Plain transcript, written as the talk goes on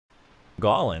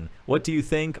Gallen, what do you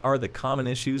think are the common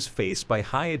issues faced by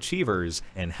high achievers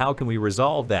and how can we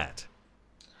resolve that?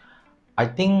 I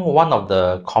think one of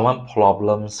the common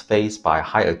problems faced by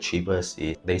high achievers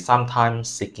is they sometimes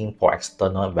seeking for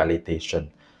external validation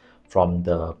from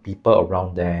the people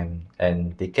around them,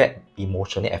 and they get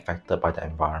emotionally affected by the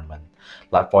environment.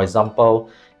 Like for example,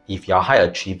 if you're a high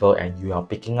achiever and you are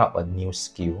picking up a new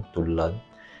skill to learn,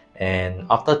 and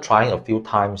after trying a few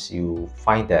times you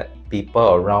find that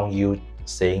people around you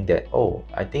saying that, oh,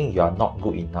 I think you are not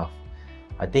good enough,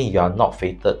 I think you are not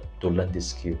fated to learn this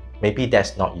skill, maybe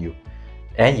that's not you,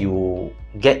 and you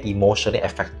get emotionally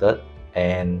affected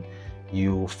and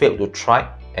you fail to try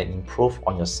and improve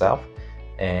on yourself.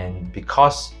 And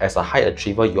because as a high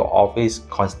achiever, you're always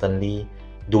constantly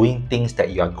doing things that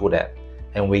you are good at,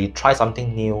 and when you try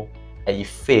something new and it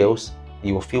fails,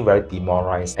 you will feel very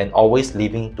demoralized and always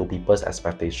living to people's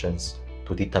expectations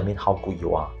to determine how good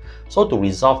you are. So to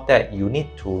resolve that, you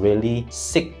need to really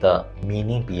seek the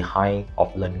meaning behind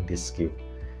of learning this skill,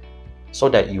 so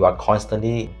that you are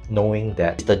constantly knowing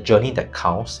that it's the journey that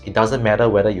counts. It doesn't matter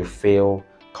whether you fail,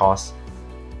 because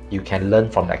you can learn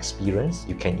from the experience,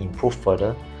 you can improve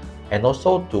further, and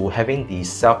also to having the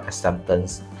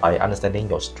self-acceptance by understanding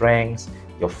your strengths,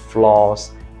 your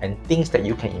flaws, and things that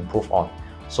you can improve on,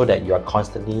 so that you are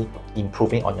constantly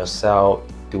improving on yourself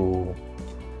to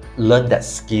learn that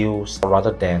skills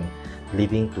rather than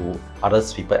living to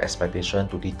others people's expectation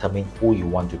to determine who you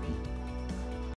want to be.